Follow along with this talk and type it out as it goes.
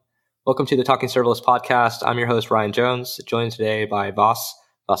Welcome to the Talking Serverless podcast. I'm your host, Ryan Jones, joined today by Vas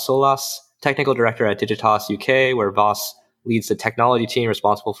Vasolas, Technical Director at Digitas UK, where Vas leads the technology team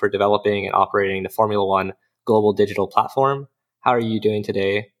responsible for developing and operating the Formula One global digital platform. How are you doing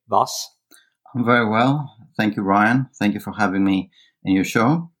today, Vas? I'm very well. Thank you, Ryan. Thank you for having me in your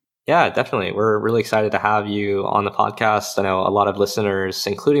show. Yeah, definitely. We're really excited to have you on the podcast. I know a lot of listeners,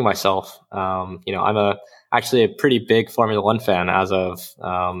 including myself, I'm actually a pretty big Formula One fan as of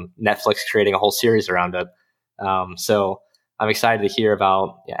Netflix creating a whole series around it. So I'm excited to hear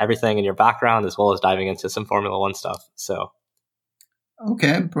about everything in your background as well as diving into some Formula One stuff.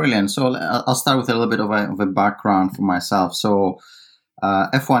 Okay, brilliant. So I'll start with a little bit of a background for myself. So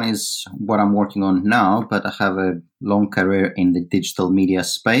F1 is what I'm working on now, but I have a long career in the digital media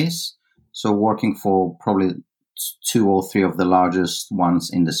space. So working for probably 2 or 3 of the largest ones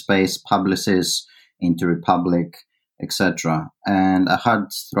in the space, Publicis, Interrepublic, etc. And I had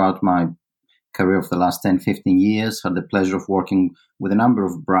throughout my career of the last 10, 15 years, had the pleasure of working with a number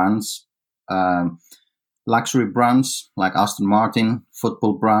of brands, luxury brands like Aston Martin,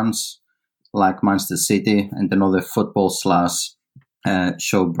 football brands like Manchester City, and another football /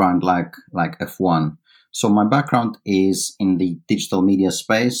 show brand like F1. So my background is in the digital media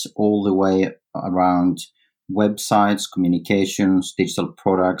space, all the way around websites, communications, digital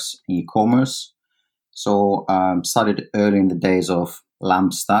products, e-commerce. So started early in the days of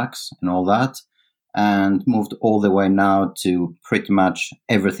LAMP stacks and all that, and moved all the way now to pretty much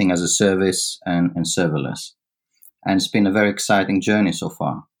everything as a service and serverless. And it's been a very exciting journey so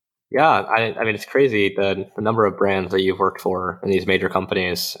far. Yeah, I mean, it's crazy the number of brands that you've worked for in these major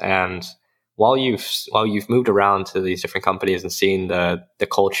companies. And while you've moved around to these different companies and seen the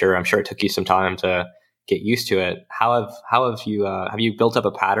culture, I'm sure it took you some time to get used to it. How have you built up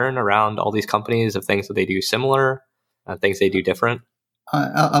a pattern around all these companies of things that they do similar and things they do different?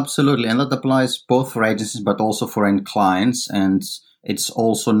 Absolutely, and that applies both for agencies but also for end clients. And it's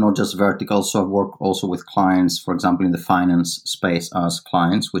also not just vertical. So I work also with clients, for example, in the finance space as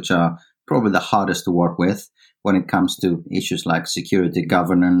clients, which are probably the hardest to work with when it comes to issues like security,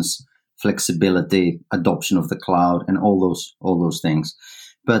 governance, flexibility, adoption of the cloud, and all those things.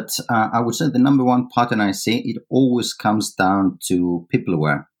 But I would say the number one pattern I see, it always comes down to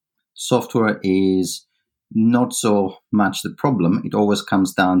peopleware. Software is not so much the problem. It always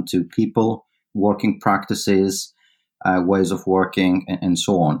comes down to people, working practices, ways of working, and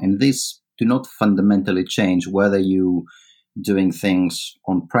so on. And these do not fundamentally change whether you doing things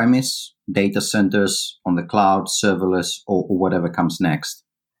on premise, data centers, on the cloud, serverless, or whatever comes next.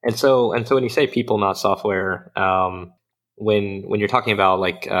 And so when you say people, not software, when you're talking about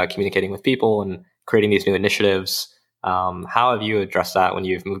communicating with people and creating these new initiatives, how have you addressed that when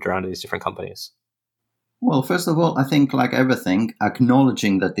you've moved around to these different companies? Well, first of all, I think like everything,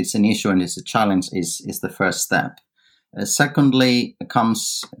 acknowledging that it's an issue and it's a challenge is the first step. Secondly, it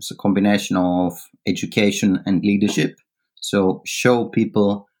comes as a combination of education and leadership. So show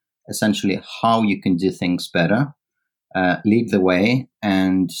people essentially how you can do things better, lead the way,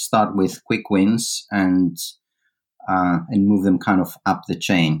 and start with quick wins and move them kind of up the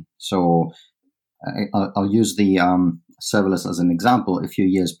chain. So I'll use the serverless as an example. A few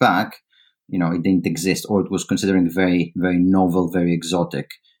years back, it didn't exist, or it was considering very, very novel, very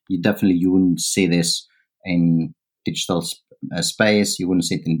exotic. You wouldn't see this in digital space. You wouldn't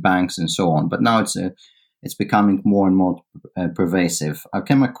see it in banks and so on. But now it's becoming more and more pervasive. I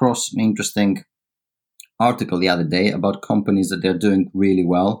came across an interesting article the other day about companies that they're doing really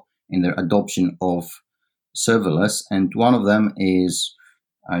well in their adoption of serverless, and one of them is,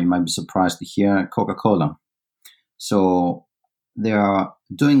 you might be surprised to hear, Coca-Cola. So they are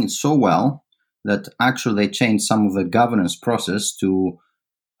doing it so well that actually they changed some of the governance process to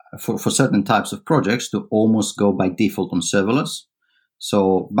for certain types of projects to almost go by default on serverless.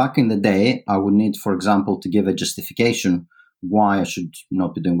 So back in the day, I would need, for example, to give a justification why I should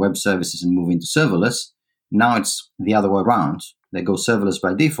not be doing web services and move into serverless. Now it's the other way around. They go serverless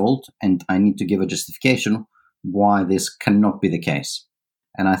by default, and I need to give a justification why this cannot be the case.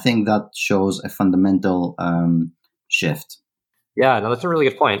 And I think that shows a fundamental shift. Yeah, no, that's a really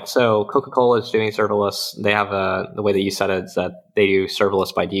good point. So Coca-Cola is doing serverless. They have the way that you said it is that they do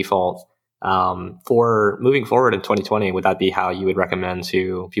serverless by default. For moving forward in 2020, would that be how you would recommend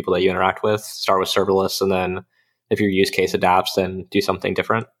to people that you interact with? Start with serverless, and then if your use case adapts, then do something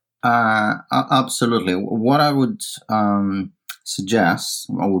different? Absolutely. What I would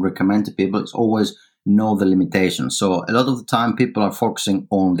suggest, I would recommend to people is always know the limitations. So a lot of the time people are focusing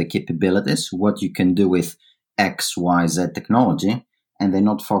on the capabilities, what you can do with X, Y, Z technology, and they're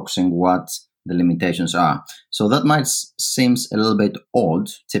not focusing what the limitations are. So that might seems a little bit odd.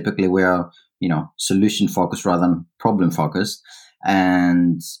 Typically, we are solution focused rather than problem focused,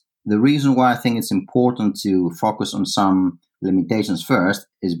 and the reason why I think it's important to focus on some limitations first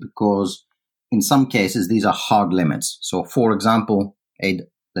is because in some cases these are hard limits. So, for example,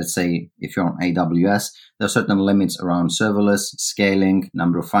 let's say if you're on AWS, there are certain limits around serverless, scaling,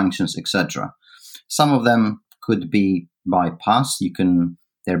 number of functions, etc. Some of them could be bypassed.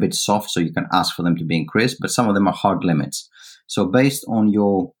 They're a bit soft, so you can ask for them to be increased, but some of them are hard limits. So based on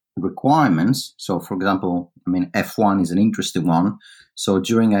your requirements, so for example, F1 is an interesting one. So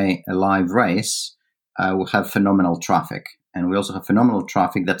during a live race, we have phenomenal traffic, and we also have phenomenal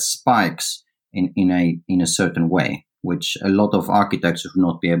traffic that spikes in a certain way, which a lot of architectures would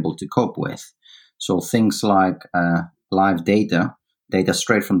not be able to cope with. So things like live data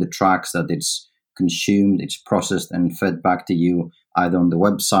straight from the tracks that it's consumed, it's processed and fed back to you either on the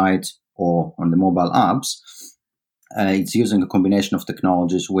website or on the mobile apps. It's using a combination of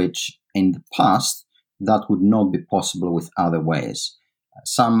technologies which in the past that would not be possible with other ways.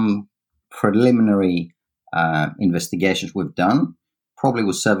 Some preliminary investigations we've done, probably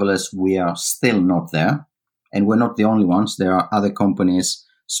with serverless, we are still not there. And we're not the only ones. There are other companies,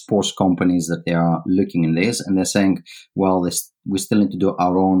 sports companies, that they are looking in this, and they're saying, well, we still need to do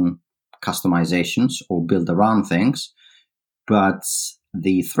our own customizations or build around things, but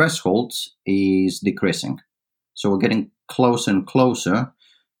the threshold is decreasing. So we're getting closer and closer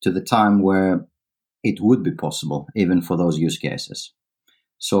to the time where it would be possible, even for those use cases.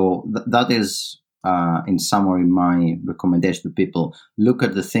 So that is, in summary, my recommendation to people. Look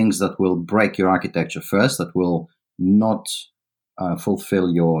at the things that will break your architecture first, that will not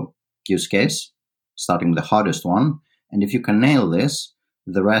fulfill your use case, starting with the hardest one. And if you can nail this,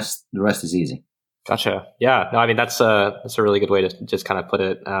 the rest is easy. Gotcha. Yeah. No, that's a really good way to just kind of put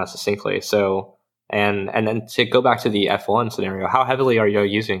it succinctly. So, and then to go back to the F1 scenario, how heavily are you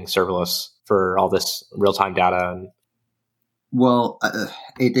using serverless for all this real-time data? Well,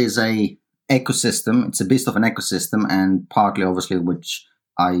 it is a ecosystem. It's a beast of an ecosystem, and partly, obviously, which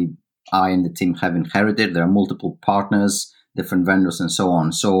I and the team have inherited. There are multiple partners, different vendors, and so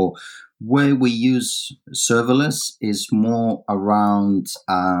on. So where we use serverless is more around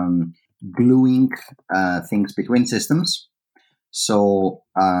gluing things between systems. So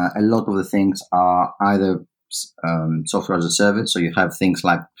a lot of the things are either software as a service. So you have things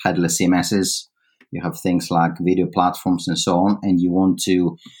like headless CMSs, you have things like video platforms and so on, and you want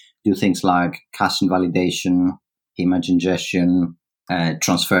to do things like caching validation, image ingestion,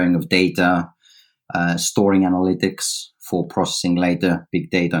 transferring of data, storing analytics for processing later,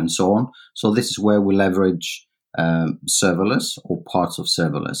 big data, and so on. So this is where we leverage serverless or parts of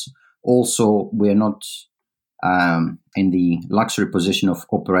serverless. Also, we're not in the luxury position of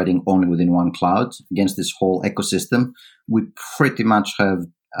operating only within one cloud. Against this whole ecosystem, we pretty much have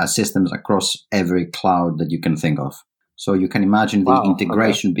systems across every cloud that you can think of. So you can imagine the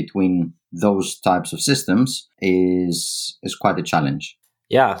integration between those types of systems is quite a challenge.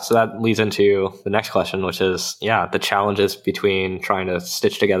 Yeah, so that leads into the next question, which is, the challenges between trying to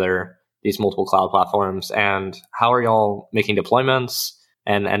stitch together these multiple cloud platforms, and how are y'all making deployments?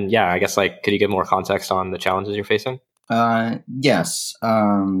 And I guess, could you give more context on the challenges you're facing? Yes.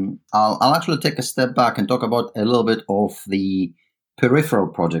 I'll actually take a step back and talk about a little bit of the peripheral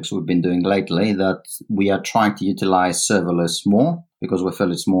projects we've been doing lately that we are trying to utilize serverless more because we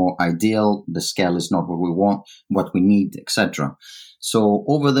feel it's more ideal. The scale is not what we want, what we need, etc. So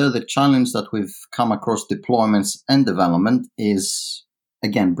over there, the challenge that we've come across deployments and development is,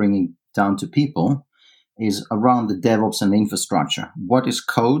 again, bringing down to people, is around the DevOps and the infrastructure. What is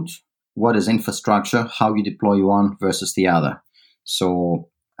code? What is infrastructure? How you deploy one versus the other. So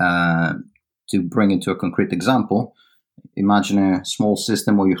to bring into a concrete example, imagine a small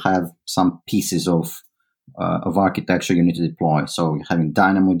system where you have some pieces of architecture you need to deploy. So you're having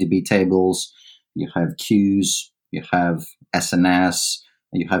DynamoDB tables, you have queues, you have SNS,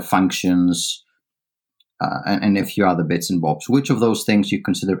 you have functions, and a few other bits and bobs. Which of those things you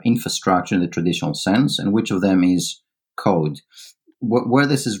consider infrastructure in the traditional sense, and which of them is code? Where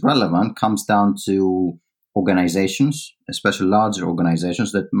this is relevant comes down to organizations, especially larger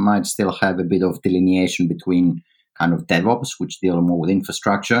organizations that might still have a bit of delineation between kind of DevOps, which deal more with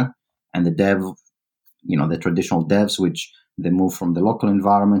infrastructure, and the the traditional devs, which they move from the local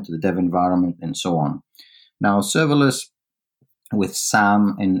environment to the dev environment and so on. Now, serverless with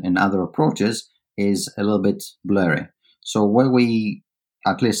SAM and other approaches is a little bit blurry. So where we,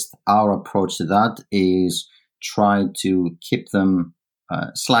 at least our approach to that is try to keep them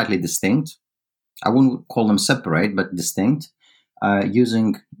slightly distinct. I wouldn't call them separate, but distinct.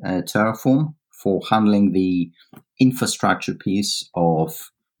 using Terraform for handling the infrastructure piece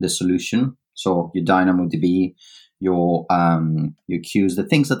of the solution. So your DynamoDB, your queues, the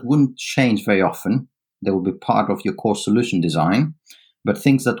things that wouldn't change very often, they will be part of your core solution design. But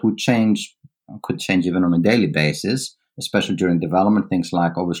things that could change even on a daily basis, especially during development, things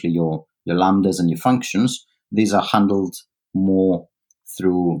like obviously your lambdas and your functions, these are handled more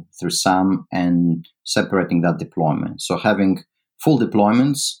through SAM and separating that deployment. So having full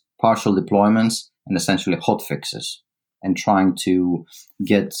deployments, partial deployments, and essentially hot fixes, and trying to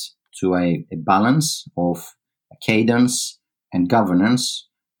get to a balance of cadence and governance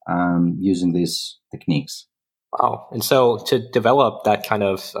using these techniques. Wow. And so to develop that kind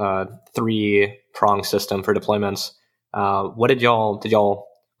of 3-prong system for deployments, what did y'all,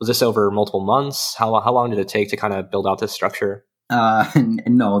 was this over multiple months? How long did it take to kind of build out this structure?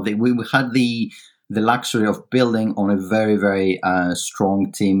 No, we had the luxury of building on a very, very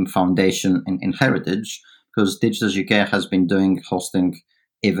strong team foundation and heritage, because Digitals UK has been doing hosting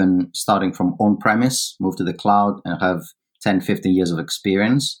even starting from on-premise, move to the cloud, and have 10, 15 years of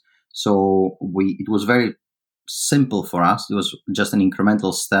experience. So it was very simple for us. It was just an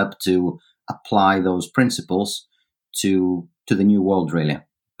incremental step to apply those principles to the new world, really.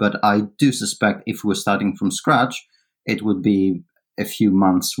 But I do suspect if we were starting from scratch, it would be a few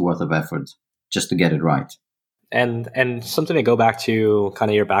months worth of effort just to get it right. And something to go back to kind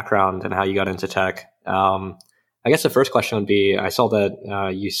of your background and how you got into tech. I guess the first question would be, I saw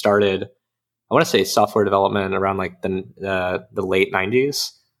that you started, I want to say software development around like the late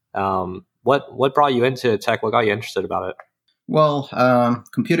 90s. What brought you into tech? What got you interested about it? Well,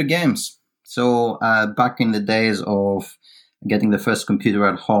 computer games. So back in the days of getting the first computer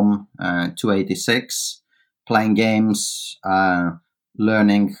at home, 286, playing games,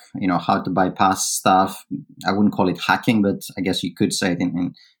 learning, how to bypass stuff. I wouldn't call it hacking, but I guess you could say it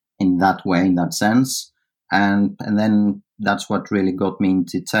in that way, in that sense. And then that's what really got me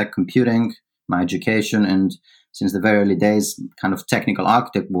into tech computing, my education, and since the very early days, kind of technical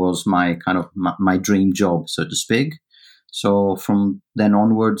architect was my dream job, so to speak. So from then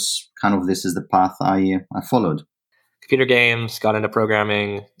onwards, kind of this is the path I followed. Computer games, got into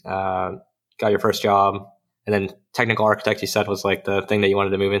programming, got your first job, and then technical architect, you said, was like the thing that you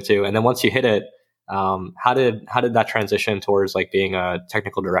wanted to move into. And then once you hit it, how did that transition towards like being a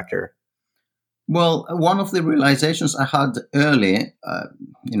technical director? Well, one of the realizations I had early,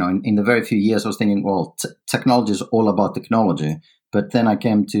 in the very few years, I was thinking, well, technology is all about technology. But then I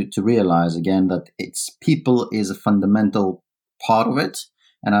came to realize again that it's people is a fundamental part of it.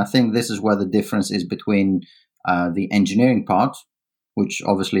 And I think this is where the difference is between the engineering part, which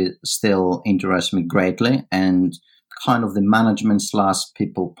obviously still interests me greatly, and kind of the management /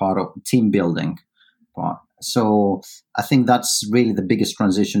 people part of team building part. So I think that's really the biggest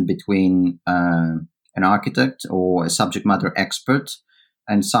transition between an architect or a subject matter expert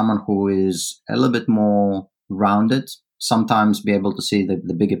and someone who is a little bit more rounded, sometimes be able to see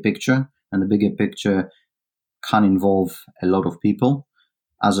the bigger picture, and the bigger picture can involve a lot of people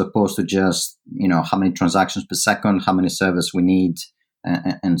as opposed to just, how many transactions per second, how many servers we need,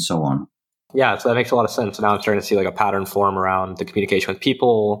 and so on. Yeah, so that makes a lot of sense. Now I'm starting to see like a pattern form around the communication with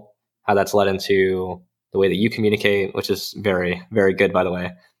people, how that's led into the way that you communicate, which is very, very good, by the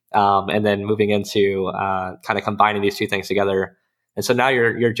way. And then moving into kind of combining these two things together. And so now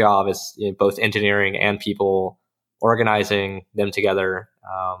your job is both engineering and people, organizing them together.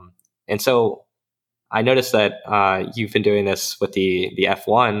 And so I noticed that you've been doing this with the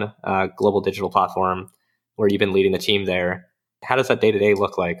F1 global digital platform, where you've been leading the team there. How does that day-to-day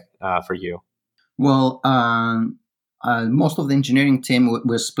look like for you? Well, most of the engineering team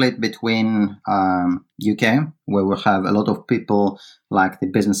we're split between UK, where we have a lot of people like the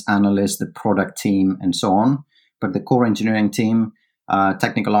business analyst, the product team, and so on. But the core engineering team,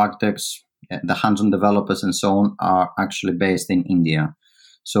 technical architects, the hands-on developers, and so on, are actually based in India.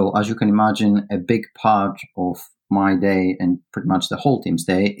 So as you can imagine, a big part of my day and pretty much the whole team's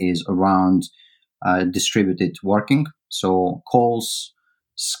day is around distributed working. So calls,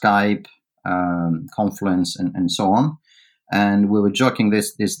 Skype, Confluence, and so on. And we were joking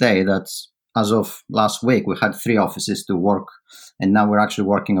this day that as of last week, we had 3 offices to work, and now we're actually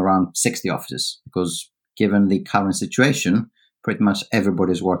working around 60 offices because given the current situation, pretty much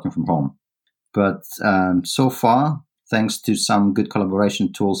everybody's working from home. But so far, thanks to some good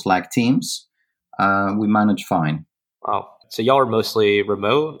collaboration tools like Teams, we manage fine. Wow. So y'all are mostly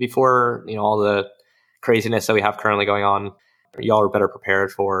remote before, all the craziness that we have currently going on. Y'all are better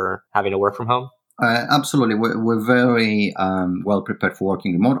prepared for having to work from home? Absolutely. We're very well prepared for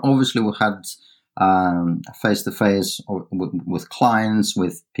working remote. Obviously, we had face to face with clients,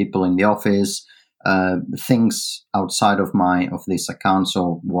 with people in the office, things outside of this account,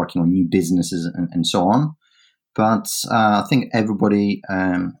 so working on new businesses and so on. But I think everybody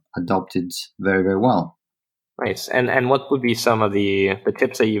adopted very, very well. Nice. And what would be some of the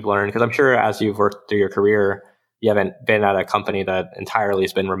tips that you've learned? Because I'm sure as you've worked through your career, you haven't been at a company that entirely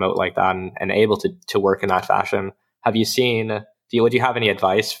has been remote like that and able to work in that fashion. Have you seen, would you have any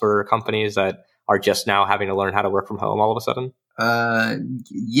advice for companies that are just now having to learn how to work from home all of a sudden?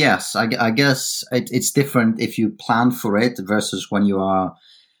 Yes, I guess it's different if you plan for it versus when you are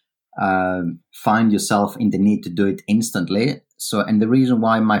find yourself in the need to do it instantly. So, and the reason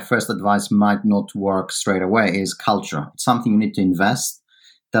why my first advice might not work straight away is culture. It's something you need to invest.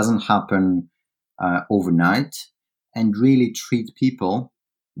 It doesn't happen overnight, and really treat people.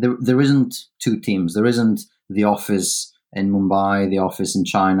 There isn't two teams. There isn't the office in Mumbai, the office in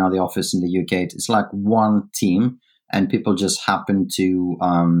China, the office in the UK. It's like one team, and people just happen to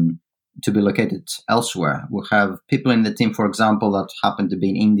be located elsewhere. We have people in the team, for example, that happened to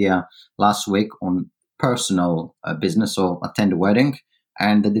be in India last week on personal business or attend a wedding,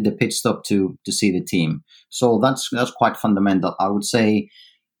 and they did a pit stop to see the team. So that's quite fundamental. I would say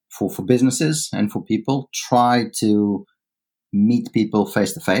for businesses and for people, try to meet people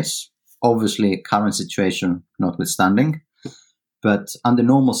face to face. Obviously, current situation notwithstanding, but under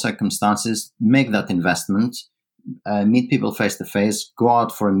normal circumstances, make that investment. Meet people face to face, go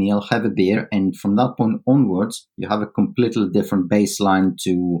out for a meal, have a beer, and from that point onwards, you have a completely different baseline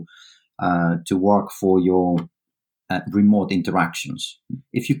to work for your remote interactions.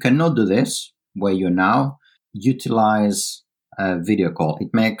 If you cannot do this where you're now, utilize a video call. It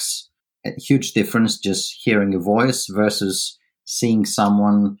makes a huge difference just hearing a voice versus seeing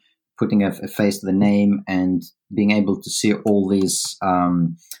someone, putting a face to the name, and being able to see all these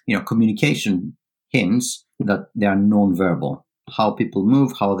communication hints that they are non-verbal. How people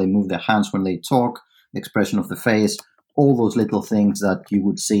move, how they move their hands when they talk, the expression of the face, all those little things that you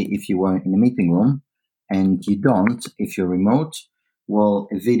would see if you were in a meeting room, and you don't if you're remote. Well,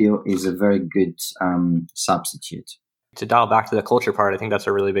 a video is a very good substitute. To dial back to the culture part, I think that's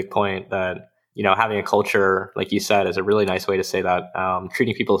a really big point that, having a culture, like you said, is a really nice way to say that.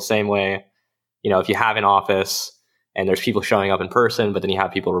 Treating people the same way, if you have an office and there's people showing up in person, but then you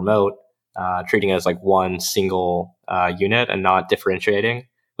have people remote, treating it as like one single unit and not differentiating,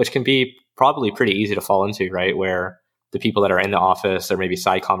 which can be probably pretty easy to fall into, right? Where the people that are in the office, there may be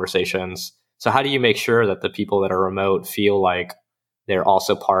side conversations. So how do you make sure that the people that are remote feel like they're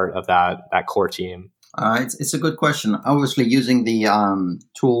also part of that core team? It's a good question. Obviously, using the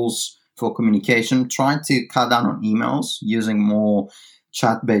tools for communication, trying to cut down on emails, using more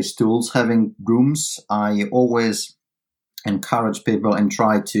chat-based tools, having rooms. I always encourage people and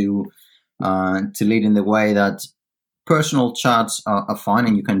try to lead in the way that personal chats are fine,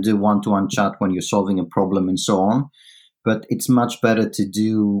 and you can do one-to-one chat when you're solving a problem and so on. But it's much better to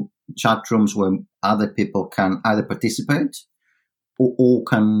do chat rooms where other people can either participate or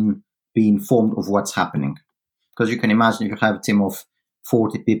can be informed of what's happening. Because you can imagine if you have a team of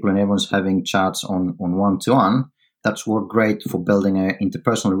 40 people and everyone's having chats on one-to-one, that's work great for building an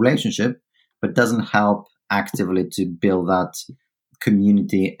interpersonal relationship, but doesn't help actively to build that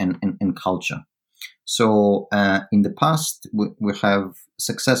community and culture. So in the past, we have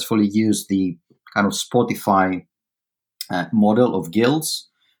successfully used the kind of Spotify model of guilds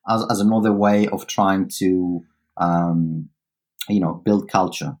as another way of trying to build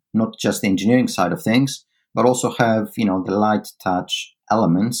culture, not just the engineering side of things, but also have the light touch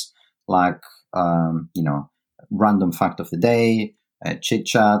elements like random fact of the day, chit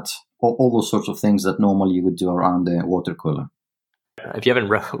chat, all those sorts of things that normally you would do around the water cooler. If you haven't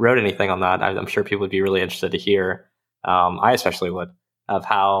wrote anything on that, I'm sure people would be really interested to hear. I especially would, of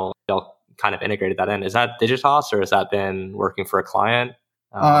how y'all kind of integrated that in. Is that Digitas, or has that been working for a client?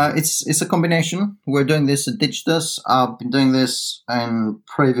 It's a combination. We're doing this at Digitas. I've been doing this in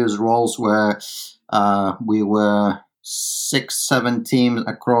previous roles where we were 6-7 teams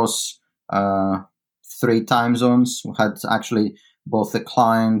across 3 time zones. We had actually both the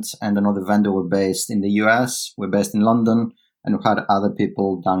client and another vendor were based in the US. We're based in London, and we had other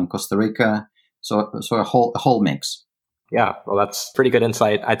people down in Costa Rica. So a whole mix. Yeah, well, that's pretty good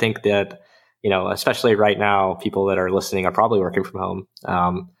insight. I think that, especially right now, people that are listening are probably working from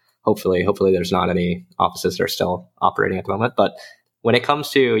home. Hopefully there's not any offices that are still operating at the moment. But when it comes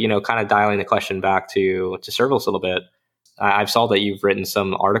to, kind of dialing the question back to serverless a little bit, I've saw that you've written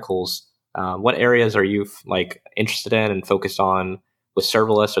some articles. What areas are you interested in and focused on with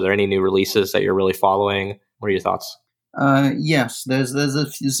serverless? Are there any new releases that you're really following? What are your thoughts? Yes, there's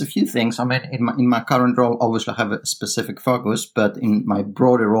a few things. I mean, in my current role, obviously, I have a specific focus, but in my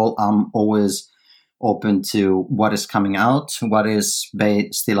broader role, I'm always open to what is coming out, what is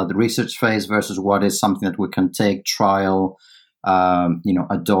still at the research phase versus what is something that we can take, trial,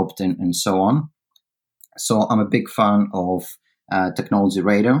 adopt, and so on. So I'm a big fan of technology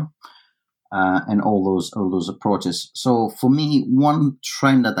radar and all those approaches. So for me, one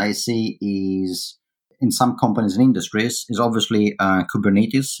trend that I see is in some companies and industries is obviously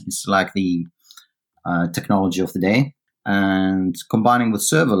Kubernetes. It's like the technology of the day. And combining with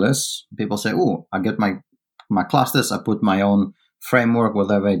serverless, people say, oh, I get my clusters, I put my own framework,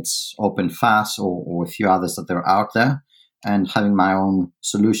 whether it's OpenFaaS or a few others that are out there, and having my own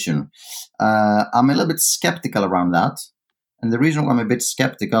solution. I'm a little bit skeptical around that. And the reason why I'm a bit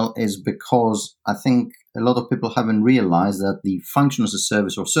skeptical is because I think a lot of people haven't realized that the function as a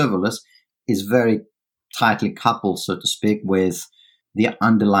service or serverless is very tightly coupled, so to speak, with the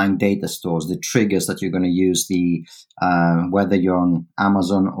underlying data stores, the triggers that you're going to use, whether you're on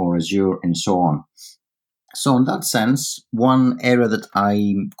Amazon or Azure and so on. So in that sense, one area that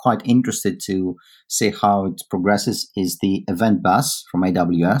I'm quite interested to see how it progresses is the Event Bus from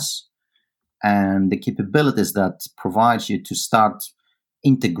AWS and the capabilities that provides you to start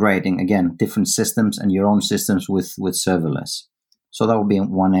integrating, again, different systems and your own systems with serverless. So that would be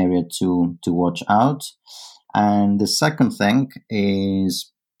one area to watch out. And the second thing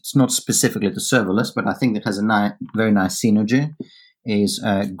is, it's not specifically to serverless, but I think it has a very nice synergy, is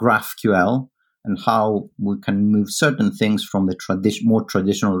GraphQL and how we can move certain things from the more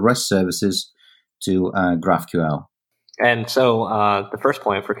traditional REST services to GraphQL. And so the first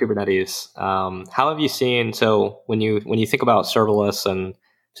point for Kubernetes, how have you seen, so when you think about serverless and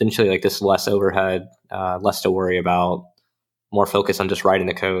essentially like this less overhead, less to worry about, more focus on just writing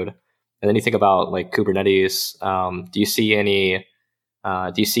the code, and then you think about like Kubernetes, do you see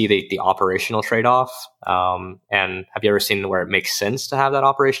the operational trade-off? And have you ever seen where it makes sense to have that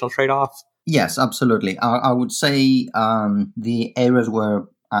operational trade-off? Yes, absolutely. I would say the areas where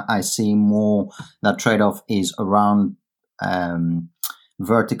I see more that trade-off is around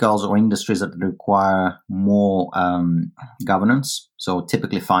verticals or industries that require more governance. So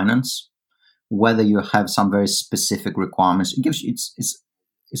typically finance, whether you have some very specific requirements,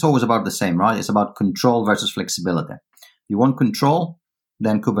 it's always about the same, right? It's about control versus flexibility. You want control,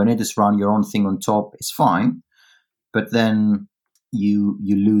 then Kubernetes run your own thing on top is fine, but then you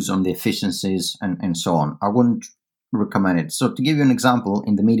lose on the efficiencies and so on. I wouldn't recommend it. So to give you an example,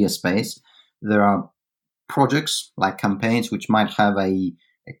 in the media space, there are projects like campaigns which might have a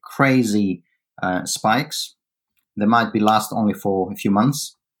crazy spikes. They might be last only for a few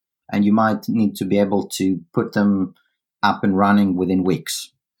months, and you might need to be able to put them up and running within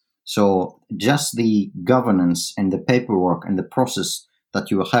weeks. So just the governance and the paperwork and the process that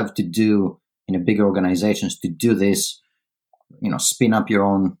you will have to do in a bigger organizations to do this, spin up your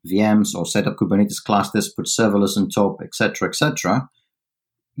own VMs or set up Kubernetes clusters, put serverless on top, etc.,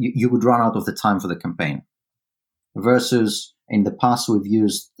 you would run out of the time for the campaign. Versus in the past, we've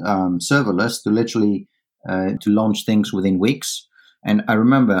used serverless to literally to launch things within weeks. And I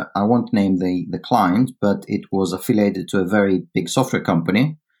remember, I won't name the client, but it was affiliated to a very big software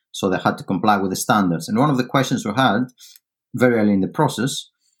company. So they had to comply with the standards. And one of the questions we had very early in the process,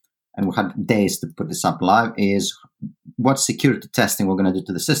 and we had days to put this up live, is what security testing we're going to do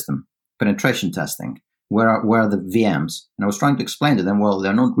to the system, penetration testing. Where are the VMs? And I was trying to explain to them, well,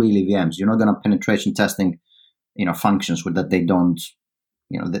 they're not really VMs. You're not going to penetration testing, functions with that they don't,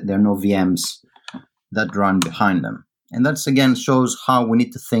 there are no VMs that run behind them. And that's, again, shows how we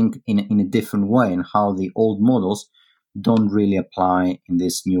need to think in a different way and how the old models don't really apply in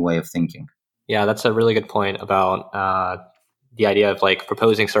this new way of thinking. Yeah, that's a really good point about the idea of like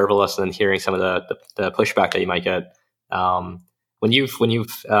proposing serverless and then hearing some of the pushback that you might get. When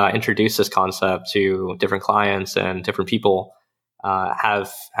you've introduced this concept to different clients and different people, have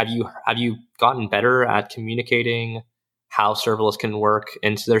you gotten better at communicating how serverless can work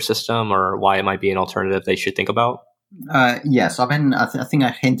into their system, or why it might be an alternative they should think about? Yes, I think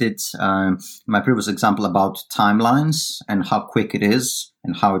I hinted in my previous example about timelines and how quick it is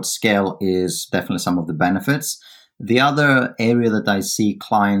and how its scale is definitely some of the benefits. The other area that I see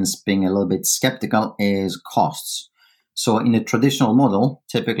clients being a little bit skeptical is costs. So in a traditional model,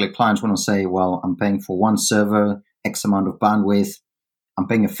 typically clients want to say, well, I'm paying for one server, X amount of bandwidth, I'm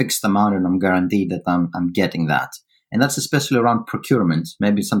paying a fixed amount and I'm guaranteed that I'm getting that. And that's especially around procurement,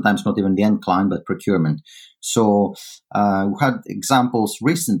 maybe sometimes not even the end client, but procurement. So we had examples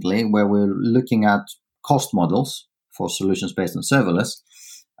recently where we're looking at cost models for solutions based on serverless.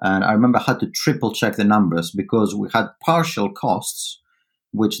 And I remember I had to triple check the numbers because we had partial costs,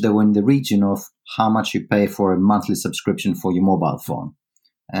 which they were in the region of how much you pay for a monthly subscription for your mobile phone.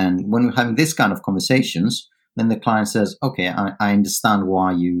 And when we're having this kind of conversations, then the client says, okay, I understand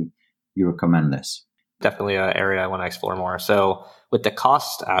why you recommend this. Definitely an area I want to explore more. So with the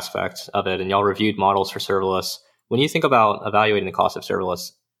cost aspect of it, and y'all reviewed models for serverless, when you think about evaluating the cost of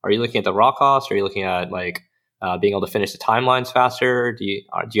serverless, are you looking at the raw cost? Or are you looking at like being able to finish the timelines faster? Do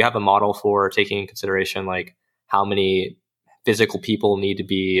you have a model for taking in consideration like how many physical people need to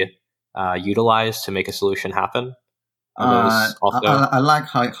be utilized to make a solution happen? I like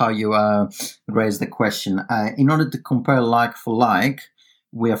how you raise the question. In order to compare like for like,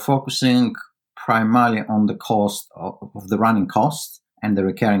 we are focusing primarily on the cost of the running cost and the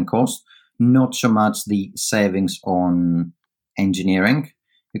recurring cost, not so much the savings on engineering.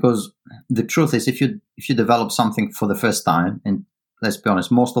 Because the truth is, if you develop something for the first time, and let's be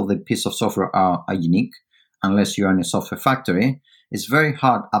honest, most of the pieces of software are unique, unless you're in a software factory, it's very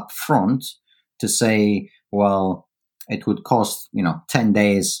hard up front to say, well, it would cost 10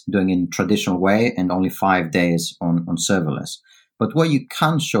 days doing it in traditional way and only 5 days on serverless. But where you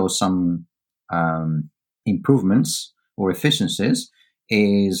can show some improvements or efficiencies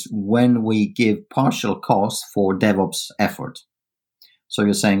is when we give partial cost for DevOps effort. So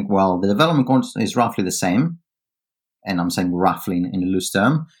you're saying, well, the development cost is roughly the same, and I'm saying roughly in a loose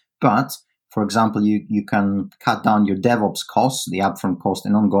term, but for example, you can cut down your DevOps costs, the upfront cost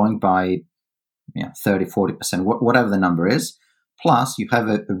and ongoing by 30, 40%, whatever the number is. Plus, you have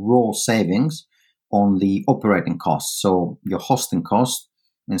a raw savings on the operating costs. So your hosting cost,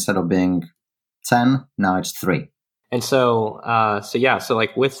 instead of being 10, now it's 3. And so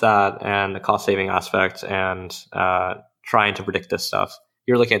like with that and the cost saving aspect and trying to predict this stuff,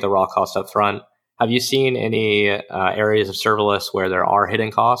 you're looking at the raw cost up front. Have you seen any areas of serverless where there are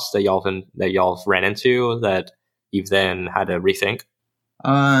hidden costs that y'all ran into that you've then had to rethink?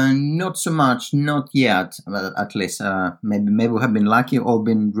 Not so much, not yet. But at least maybe we have been lucky or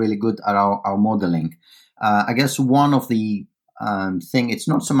been really good at our modeling. I guess one of the thing, it's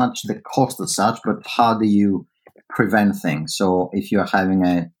not so much the cost as such, but how do you prevent things? So if you're having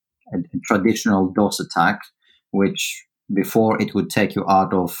a traditional DOS attack, which before it would take you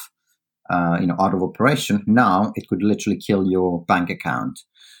out of operation, now it could literally kill your bank account.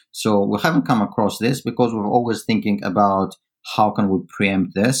 So we haven't come across this because we're always thinking about how can we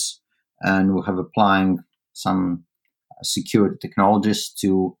preempt this, and we have applying some security technologies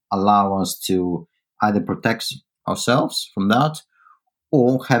to allow us to either protect ourselves from that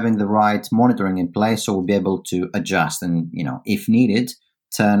or having the right monitoring in place so we'll be able to adjust and, if needed,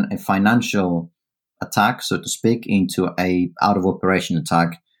 turn a financial attack, so to speak, into a out of operation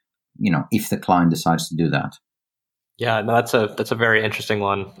attack, if the client decides to do that. Yeah, no, that's a very interesting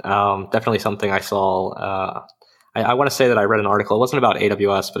one. Definitely something I saw. I want to say that I read an article. It wasn't about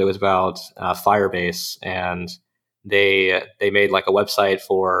AWS, but it was about Firebase, and they made like a website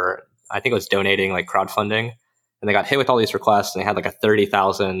for, I think it was donating like crowdfunding, and they got hit with all these requests, and they had like a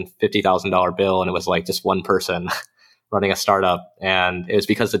 $30,000, $50,000 bill, and it was like just one person running a startup, and it was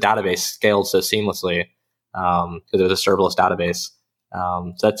because the database scaled so seamlessly because it was a serverless database.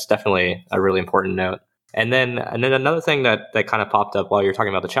 So that's definitely a really important note. And then another thing that kind of popped up while you're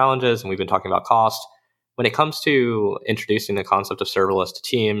talking about the challenges, and we've been talking about cost. When it comes to introducing the concept of serverless to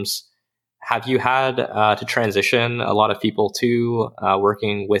teams, have you had to transition a lot of people to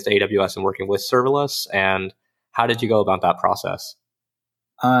working with AWS and working with serverless? And how did you go about that process?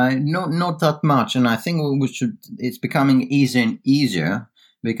 Not that much. And I think it's becoming easier and easier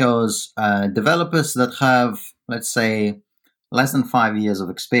because developers that have, let's say, less than 5 years of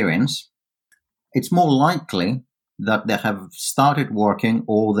experience, it's more likely that they have started working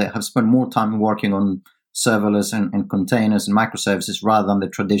or they have spent more time working on serverless and containers and microservices rather than the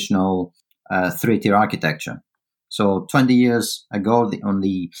traditional 3-tier architecture. So 20 years ago, on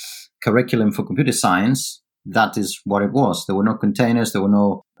the curriculum for computer science, that is what it was. There were no containers, there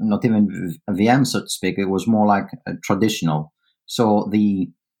were not even VM, so to speak. It was more like a traditional. So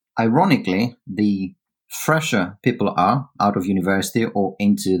ironically, the fresher people are out of university or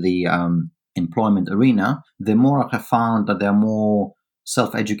into the employment arena, the more I have found that they're more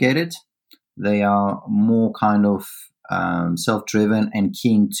self-educated. They are more kind of self-driven and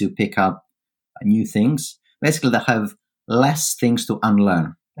keen to pick up new things. Basically, they have less things to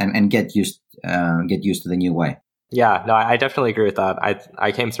unlearn and get used to the new way. Yeah, no, I definitely agree with that.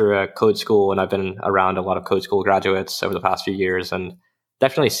 I came through a code school, and I've been around a lot of code school graduates over the past few years, and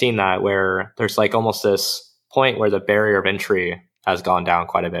definitely seen that where there's like almost this point where the barrier of entry has gone down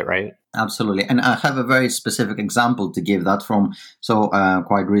quite a bit, right? Absolutely. And I have a very specific example to give that from. So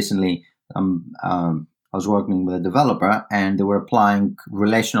quite recently, I was working with a developer and they were applying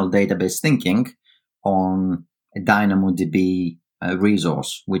relational database thinking on a DynamoDB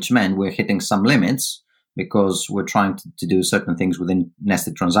resource, which meant we're hitting some limits because we're trying to do certain things within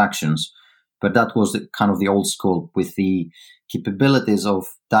nested transactions. But that was kind of the old school. With the capabilities of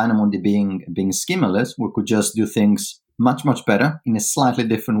DynamoDB being schemaless, we could just do things much, much better in a slightly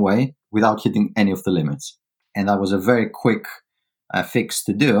different way without hitting any of the limits. And that was a very quick fix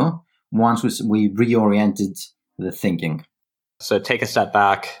to do once we reoriented the thinking. So take a step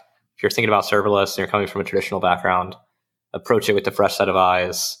back. If you're thinking about serverless and you're coming from a traditional background, approach it with a fresh set of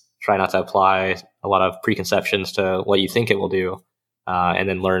eyes. Try not to apply a lot of preconceptions to what you think it will do, and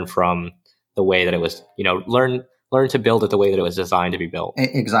then learn from the way that it was, learn to build it the way that it was designed to be built.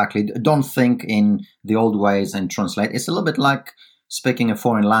 Exactly. Don't think in the old ways and translate. It's a little bit like speaking a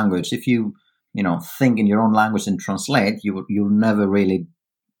foreign language. If you think in your own language and translate, you'll never really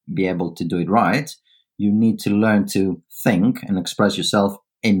be able to do it right. You need to learn to think and express yourself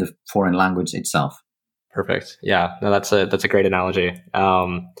in the foreign language itself. Perfect. Yeah, no, that's a great analogy.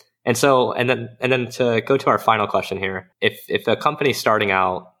 And then to go to our final question here, if a company's starting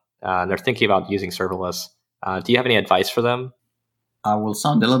out and they're thinking about using serverless, do you have any advice for them? I will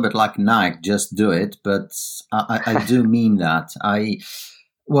sound a little bit like Nike, just do it, but I do mean that.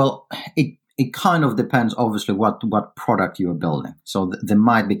 It kind of depends, obviously, what product you are building. So there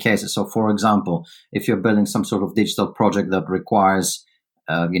might be cases. So, for example, if you're building some sort of digital project that requires,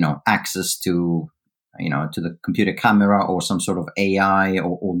 access to the computer camera or some sort of AI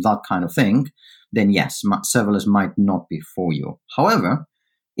or that kind of thing, then yes, serverless might not be for you. However,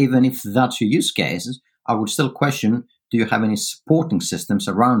 even if that's your use case, I would still question, do you have any supporting systems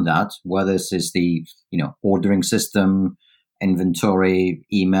around that? Whether this is the, ordering system, inventory,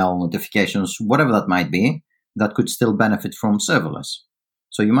 email notifications, whatever that might be, that could still benefit from serverless.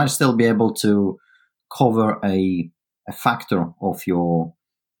 So you might still be able to cover a factor of your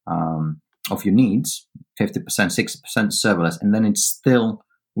needs, 50%, 60% serverless, and then it's still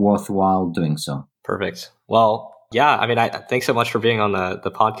worthwhile doing so. Perfect. Well, yeah, I mean, thanks so much for being on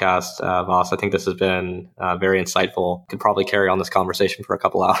the podcast, Vas. I think this has been very insightful. Could probably carry on this conversation for a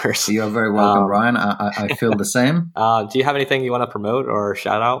couple hours. You're very welcome, Ryan. I feel the same. Do you have anything you want to promote or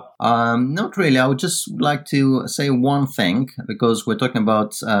shout out? Not really. I would just like to say one thing, because we're talking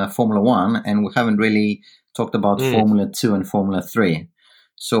about Formula One and we haven't really talked about Formula 2 and Formula 3.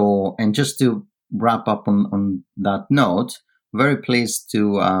 So, and just to wrap up on that note, very pleased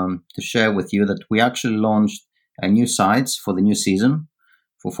to share with you that we actually launched new sites for the new season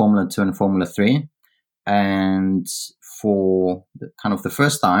for Formula 2 and Formula 3. And for the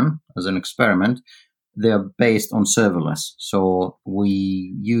first time as an experiment, they're based on serverless. So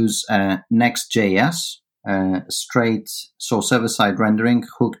we use Next.js, server-side rendering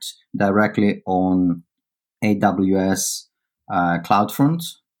hooked directly on AWS CloudFront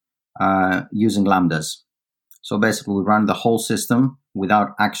using Lambdas. So basically, we run the whole system without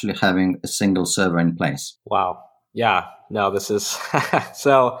actually having a single server in place. Wow. Yeah. No, this is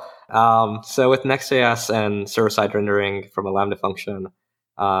so with Next.js and server-side rendering from a Lambda function,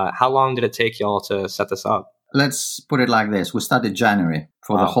 how long did it take y'all to set this up? Let's put it like this. We started January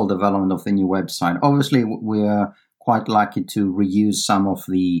for the whole development of the new website. Obviously, we are quite lucky to reuse some of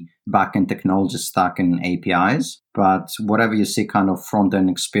the backend technology stack and APIs, but whatever you see kind of front-end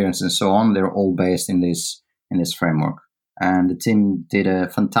experience and so on, they're all based in this framework. And the team did a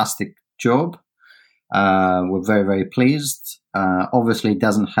fantastic job. We're very, very pleased. Obviously, it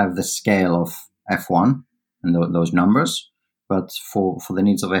doesn't have the scale of F1 and those numbers, but for the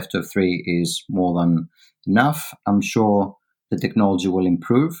needs of F2, F3 is more than enough. I'm sure the technology will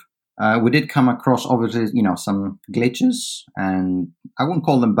improve. We did come across, obviously, some glitches, and I wouldn't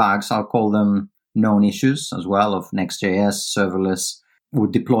call them bugs. I'll call them known issues as well of Next.js, serverless. Were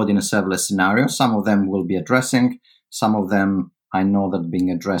deployed in a serverless scenario. Some of them we'll be addressing. Some of them I know that are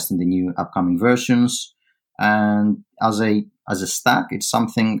being addressed in the new upcoming versions. And as a stack, it's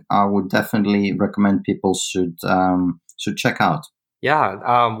something I would definitely recommend people should check out.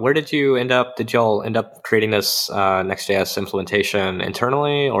 Yeah. Where did you end up? Did y'all end up creating this Next.js implementation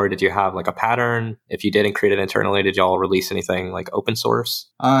internally, or did you have like a pattern? If you didn't create it internally, did y'all release anything like open source?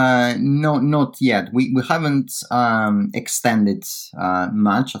 No, not yet. We haven't extended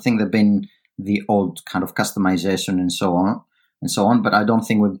much. I think there've been the odd kind of customization and so on. But I don't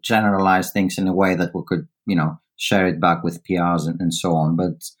think we've generalized things in a way that we could, share it back with PRs and so on.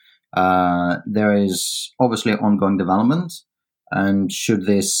 But there is obviously ongoing development. And should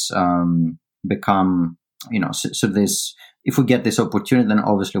this become, should this if we get this opportunity, then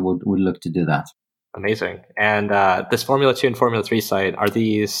obviously we'll look to do that. Amazing. And this Formula 2 and Formula 3 site, are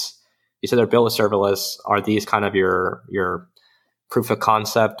these, you said they're built with serverless, are these kind of your proof of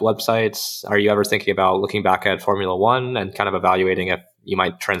concept websites? Are you ever thinking about looking back at Formula 1 and kind of evaluating if you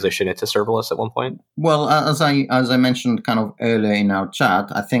might transition it to serverless at one point? Well, as I mentioned kind of earlier in our chat,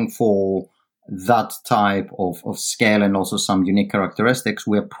 I think for that type of scale and also some unique characteristics,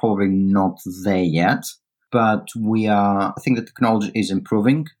 we're probably not there yet. But I think the technology is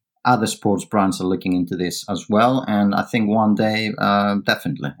improving. Other sports brands are looking into this as well. And I think one day,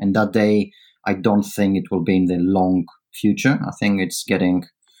 definitely. And that day, I don't think it will be in the long future. I think it's getting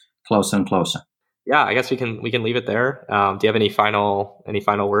closer and closer. Yeah, I guess we can leave it there. Do you have any final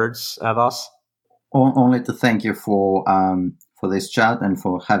words, Voss? Only to thank you for this chat and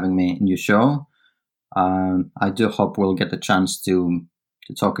for having me in your show. I do hope we'll get the chance to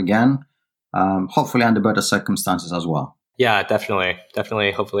talk again. Hopefully under better circumstances as well. Yeah, definitely.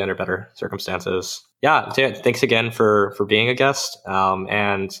 Hopefully under better circumstances. Yeah, thanks again for being a guest.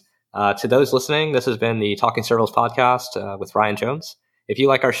 And to those listening, this has been the Talking Serverless podcast with Ryan Jones. If you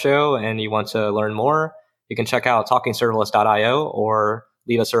like our show and you want to learn more, you can check out talkingserverless.io or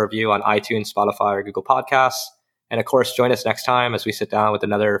leave us a review on iTunes, Spotify, or Google Podcasts. And of course, join us next time as we sit down with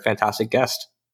another fantastic guest.